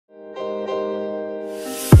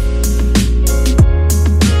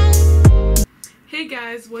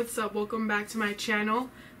guys, what's up? Welcome back to my channel.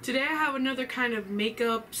 Today I have another kind of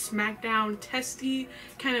makeup smackdown testy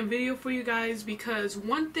kind of video for you guys, because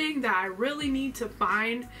one thing that I really need to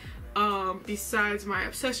find besides my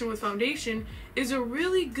obsession with foundation is a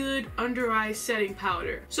really good under eye setting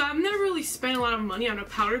powder. So I've never really spent a lot of money on a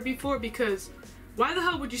powder before, because why the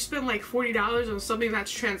hell would you spend like $40 on something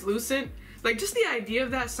that's translucent? Like, just the idea of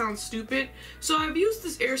that sounds stupid. So I've used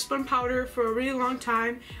this Airspun powder for a really long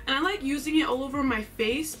time, and I like using it all over my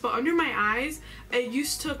face, but under my eyes it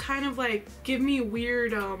used to kind of like give me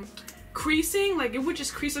weird creasing. Like, it would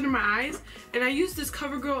just crease under my eyes. And I used this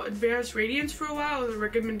CoverGirl Advanced Radiance for a while. It was a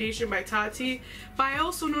recommendation by Tarte, but I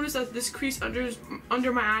also noticed that this crease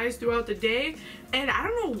under my eyes throughout the day, and I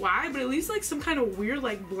don't know why, but it leaves like some kind of weird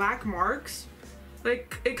like black marks.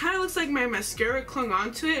 Like, it kind of looks like my mascara clung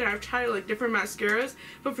onto it, and I've tried like different mascaras,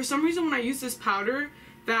 but for some reason when I use this powder,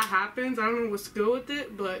 that happens. I don't know what's good with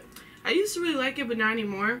it, but I used to really like it, but not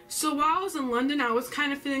anymore. So while I was in London, I was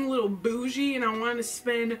kind of feeling a little bougie, and I wanted to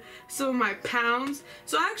spend some of my pounds.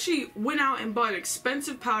 So I actually went out and bought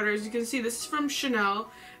expensive powder. As you can see, this is from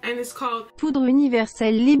Chanel, and it's called Poudre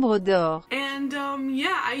Universelle Libre Dore. And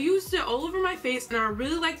yeah, I used it all over my face, and I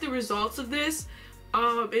really like the results of this.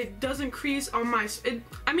 It doesn't crease on my,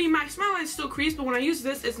 I mean, my smile lines still crease, but when I use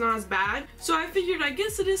this, it's not as bad. So I figured, I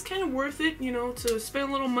guess it is kind of worth it, you know, to spend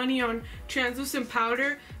a little money on translucent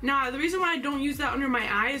powder. Now, the reason why I don't use that under my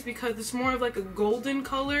eye is because it's more of like a golden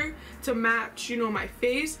color to match, you know, my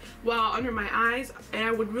face, while under my eyes,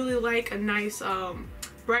 I would really like a nice,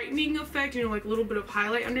 brightening effect, you know, like a little bit of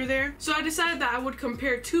highlight under there. So I decided that I would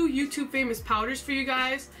compare two YouTube famous powders for you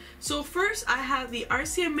guys. So first, I have the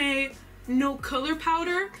RCMA no color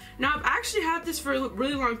powder. Now, I've actually had this for a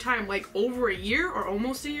really long time, like over a year or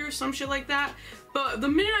almost a year, some shit like that. But the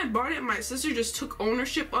minute I bought it, my sister just took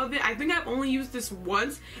ownership of it. I think I've only used this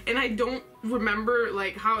once, and I don't remember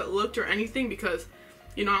like how it looked or anything, because,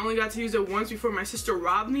 you know, I only got to use it once before my sister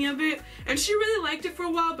robbed me of it. And she really liked it for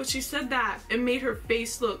a while, but she said that it made her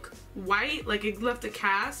face look white, like it left a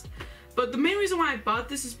cast. But the main reason why I bought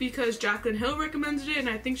this is because Jaclyn Hill recommended it, and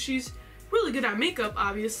I think she's really good at makeup,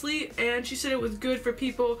 obviously, and she said it was good for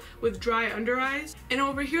people with dry under eyes. And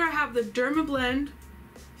over here I have the Dermablend,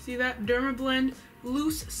 see that? Dermablend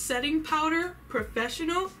Loose Setting Powder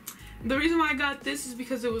Professional. The reason why I got this is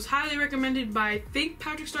because it was highly recommended by, I think,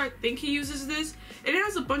 Patrick Star. I think he uses this. It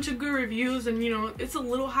has a bunch of good reviews, and you know, it's a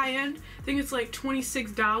little high-end. I think it's like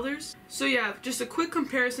 $26. So yeah, just a quick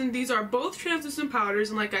comparison. These are both translucent powders,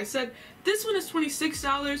 and like I said, this one is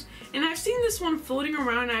 $26, and I've seen this one floating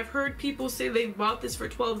around, and I've heard people say they bought this for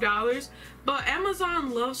 $12, but Amazon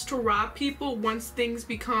loves to rob people once things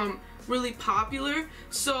become really popular.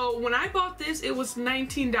 So when I bought this, it was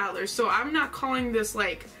 $19, so I'm not calling this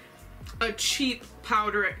like a cheap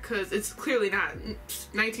powder, because it's clearly not.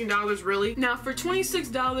 $19 really. Now for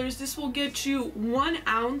 $26, this will get you 1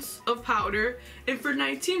 ounce of powder, and for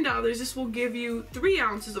 $19, this will give you 3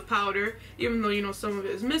 ounces of powder, even though, you know, some of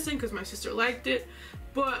it is missing because my sister liked it.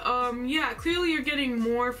 But yeah, clearly you're getting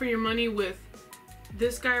more for your money with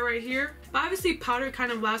this guy right here. But obviously powder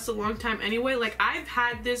kind of lasts a long time anyway. Like, I've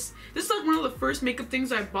had this is like one of the first makeup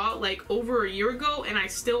things I bought like over a year ago, and I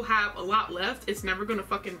still have a lot left. It's never gonna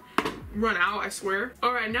fucking run out, I swear.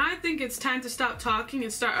 Alright, now I think it's time to stop talking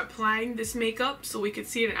and start applying this makeup so we could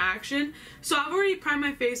see it in action. So I've already primed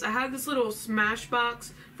my face. I have this little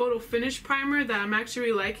Smashbox photo finish primer that I'm actually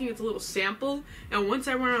really liking. It's a little sample, and once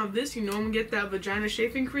I run out of this, you know I'm gonna get that vagina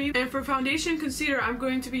shaving cream. And for foundation concealer, I'm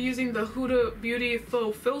going to be using the Huda Beauty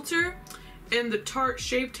Faux filter and the Tarte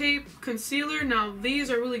Shape Tape concealer. Now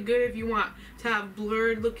these are really good if you want to have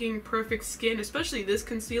blurred looking perfect skin, especially this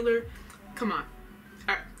concealer. Come on,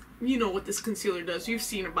 you know what this concealer does. You've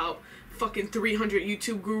seen about fucking 300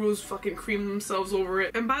 YouTube gurus fucking cream themselves over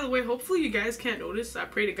it. And by the way, hopefully you guys can't notice, I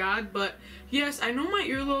pray to God, but yes, I know my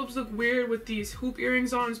earlobes look weird with these hoop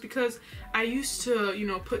earrings on. It's because I used to, you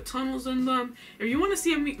know, put tunnels in them. If you want to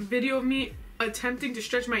see a video of me attempting to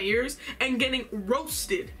stretch my ears and getting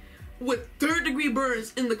roasted with third-degree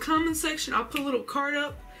burns in the comment section, I'll put a little card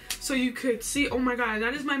up so you could see. Oh my god,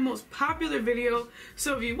 that is my most popular video.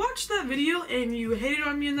 So if you watched that video and you hated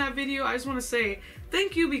on me in that video, I just want to say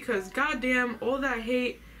thank you, because goddamn, all that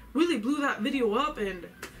hate really blew that video up, and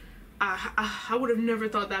I would have never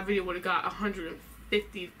thought that video would have got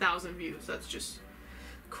 150,000 views. That's just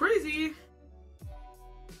crazy.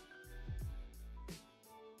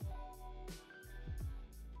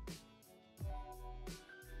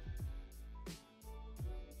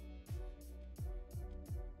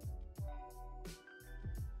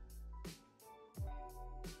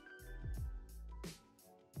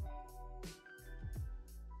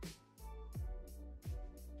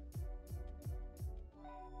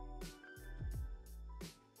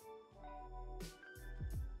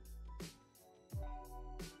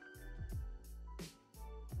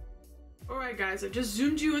 Alright guys, I just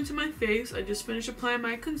zoomed you into my face. I just finished applying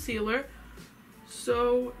my concealer.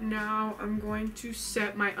 So now I'm going to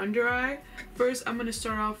set my under eye. First, I'm going to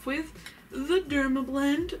start off with the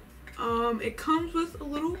Dermablend. It comes with a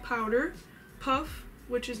little powder puff,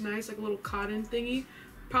 which is nice, like a little cotton thingy.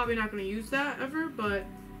 Probably not going to use that ever, but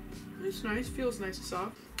it's nice. Feels nice and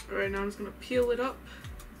soft. Alright, now I'm just going to peel it up.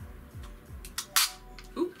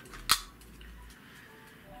 Oop.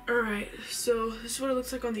 Alright, so this is what it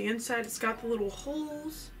looks like on the inside. It's got the little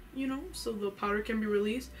holes, you know, so the powder can be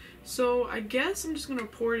released. So I guess I'm just going to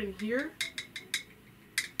pour it in here.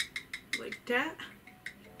 Like that.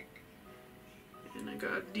 And I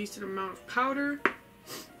got a decent amount of powder.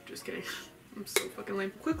 Just kidding. I'm so fucking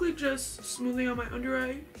lame. Quickly just smoothing out my under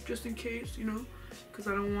eye, just in case, you know. Because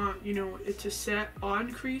I don't want, you know, it to set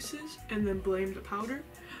on creases and then blame the powder.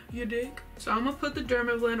 You dig? So I'm gonna put the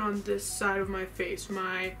Dermablend on this side of my face,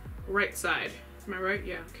 my right side. Am I right?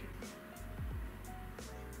 Yeah, okay.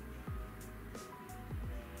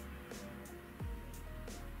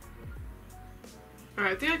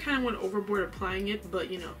 Alright, I think I kind of went overboard applying it,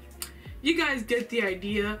 but you know, you guys get the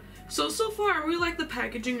idea. So far I really like the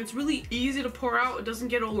packaging. It's really easy to pour out. It doesn't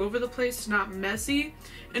get all over the place. It's not messy.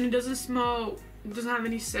 And it doesn't smell, it doesn't have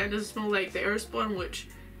any scent. It doesn't smell like the Airspun, which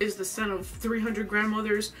is the scent of 300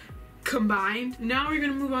 grandmothers combined. Now we're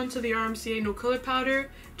gonna move on to the RCMA No Color Powder.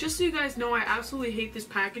 Just so you guys know, I absolutely hate this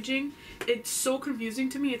packaging. It's so confusing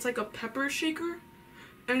to me. It's like a pepper shaker.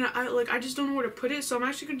 And I just don't know where to put it. So I'm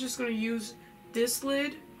actually just gonna use this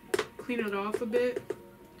lid, clean it off a bit,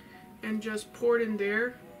 and just pour it in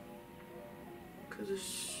there. Because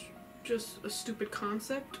it's just a stupid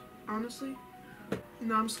concept, honestly.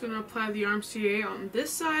 Now I'm just gonna apply the RCMA on this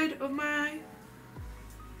side of my eye.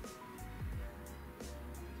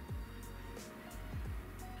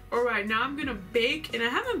 Alright, now I'm gonna bake, and I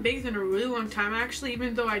haven't baked in a really long time actually,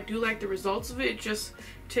 even though I do like the results of it. It just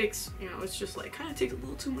takes, you know, it's just like kind of takes a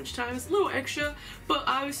little too much time. It's a little extra, but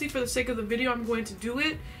obviously for the sake of the video I'm going to do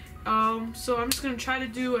it. So I'm just gonna try to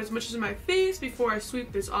do as much as my face before I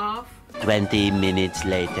sweep this off. 20 minutes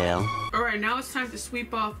later. Alright, now it's time to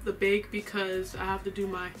sweep off the bake because I have to do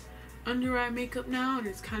my under eye makeup now and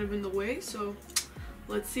it's kind of in the way, so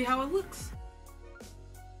let's see how it looks.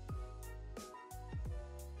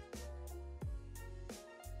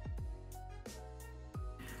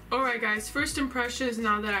 Alright guys, first impressions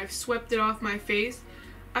now that I've swept it off my face.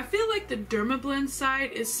 I feel like the Dermablend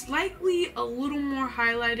side is slightly a little more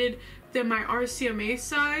highlighted than my RCMA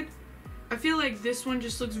side. I feel like this one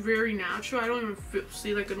just looks very natural. I don't even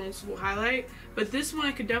see like a noticeable highlight, but this one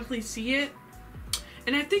I could definitely see it.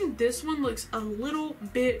 And I think this one looks a little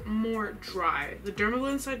bit more dry. The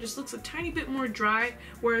Dermablend side just looks a tiny bit more dry,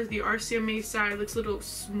 whereas the RCMA side looks a little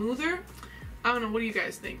smoother. I don't know, what do you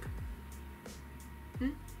guys think?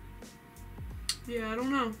 Yeah, I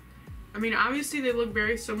don't know. I mean, obviously they look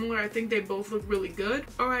very similar. I think they both look really good.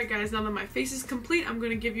 Alright guys, now that my face is complete, I'm going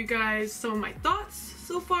to give you guys some of my thoughts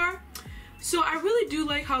so far. So I really do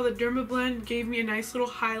like how the Dermablend gave me a nice little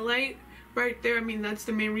highlight right there. I mean, that's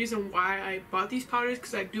the main reason why I bought these powders,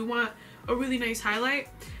 because I do want a really nice highlight.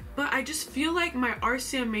 But I just feel like my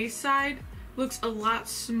RCMA side looks a lot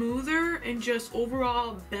smoother and just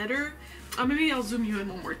overall better. Maybe I'll zoom you in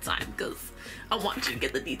one more time because I want you to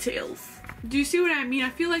get the details. Do you see what I mean? I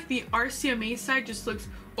feel like the RCMA side just looks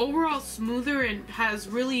overall smoother and has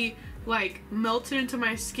really like melted into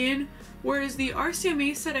my skin, whereas the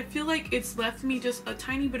RCMA side, I feel like it's left me just a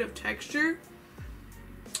tiny bit of texture.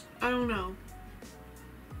 I don't know.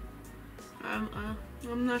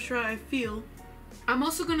 I'm not sure how I feel. I'm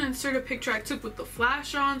also going to insert a picture I took with the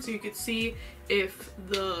flash on so you could see if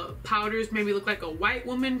the powders maybe look like a white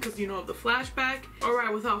woman because, you know, of the flashback.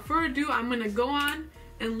 Alright, without further ado, I'm going to go on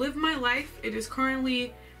and live my life. It is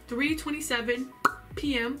currently 3:27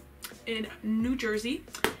 p.m. in New Jersey.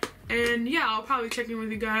 And yeah, I'll probably check in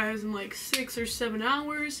with you guys in like 6 or 7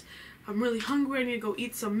 hours. I'm really hungry. I need to go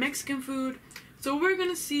eat some Mexican food. So we're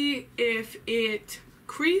going to see if it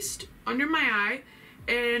creased under my eye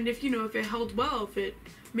and if, you know, if it held well, if it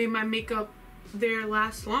made my makeup there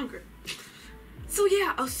last longer. So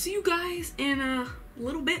yeah, I'll see you guys in a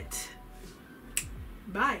little bit.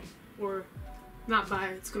 Bye. Or not bye,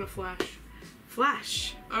 it's gonna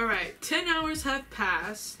flash. Alright, 10 hours have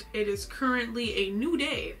passed. It is currently a new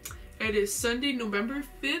day. It is Sunday, November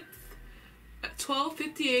 5th at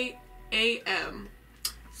 12:58 a.m.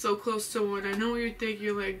 So close to 1. I know what you're thinking.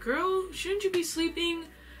 You're like, girl, shouldn't you be sleeping?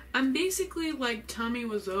 I'm basically like Tommy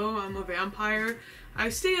Wiseau. I'm a vampire. I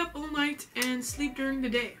stay up all night and sleep during the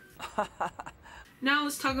day. Now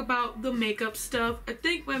let's talk about the makeup stuff. I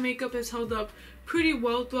think my makeup has held up pretty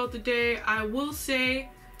well throughout the day. I will say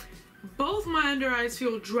Both my under eyes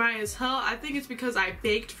feel dry as hell. I think it's because I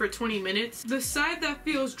baked for 20 minutes. The side that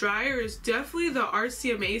feels drier is definitely the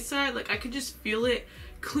RCMA side. Like I could just feel it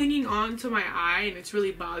clinging on to my eye and it's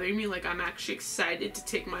really bothering me. Like I'm actually excited to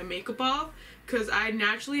take my makeup off because I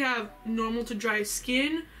naturally have normal to dry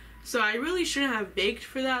skin. So I really shouldn't have baked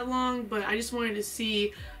for that long, but I just wanted to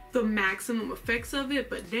see the maximum effects of it.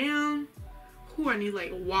 But damn, I need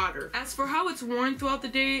like water. As for how it's worn throughout the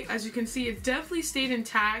day, as you can see, it definitely stayed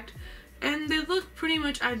intact and they look pretty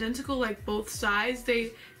much identical like both sides.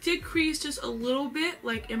 They did crease just a little bit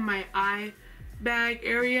like in my eye bag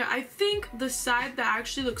area. I think the side that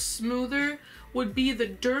actually looks smoother would be the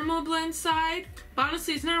Dermablend side, but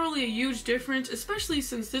honestly it's not really a huge difference, especially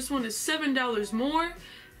since this one is $7 more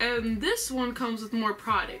and this one comes with more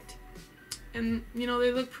product. And you know,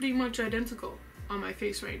 they look pretty much identical on my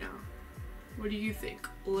face right now. What do you think?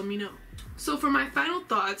 Let me know. So for my final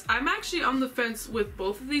thoughts, I'm actually on the fence with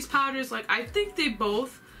both of these powders. Like I think they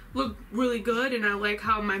both look really good and I like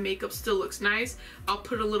how my makeup still looks nice. I'll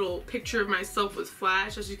put a little picture of myself with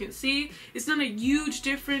flash. As you can see, it's not a huge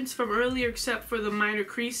difference from earlier except for the minor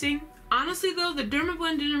creasing. Honestly though, the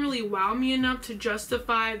Dermablend didn't really wow me enough to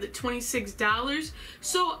justify the $26,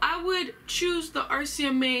 so I would choose the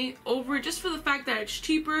RCMA over it just for the fact that it's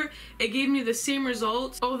cheaper. It gave me the same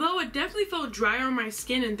results, although it definitely felt drier on my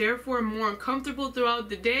skin and therefore more uncomfortable throughout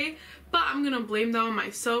the day, but I'm gonna blame that on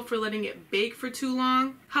myself for letting it bake for too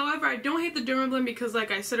long. However, I don't hate the Dermablend because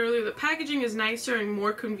like I said earlier, the packaging is nicer and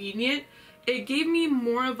more convenient. It gave me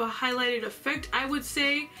more of a highlighted effect, I would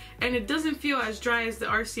say, and it doesn't feel as dry as the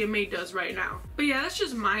RCMA does right now. But yeah, that's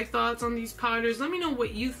just my thoughts on these powders. Let me know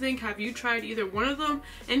what you think. Have you tried either one of them?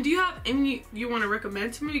 And do you have any you want to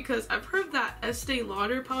recommend to me? Because I've heard that Estee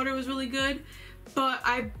Lauder powder was really good, but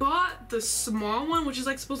I bought the small one, which is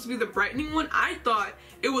like supposed to be the brightening one. I thought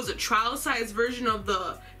it was a trial size version of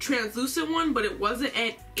the translucent one, but it wasn't,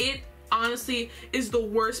 and it honestly is the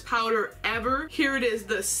worst powder ever. Here it is,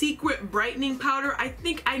 the secret brightening powder. I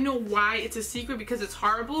think I know why it's a secret, because it's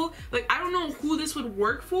horrible. Like I don't know who this would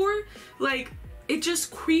work for. Like it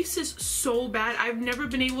just creases so bad. I've never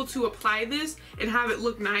been able to apply this and have it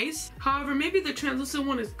look nice. However, maybe the translucent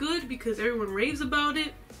one is good because everyone raves about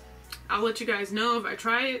it. I'll let you guys know if I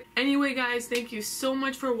try it. Anyway guys, thank you so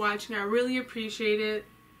much for watching. I really appreciate it.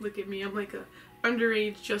 Look at me, I'm like a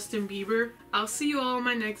underage Justin Bieber. I'll see you all in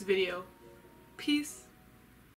my next video. Peace.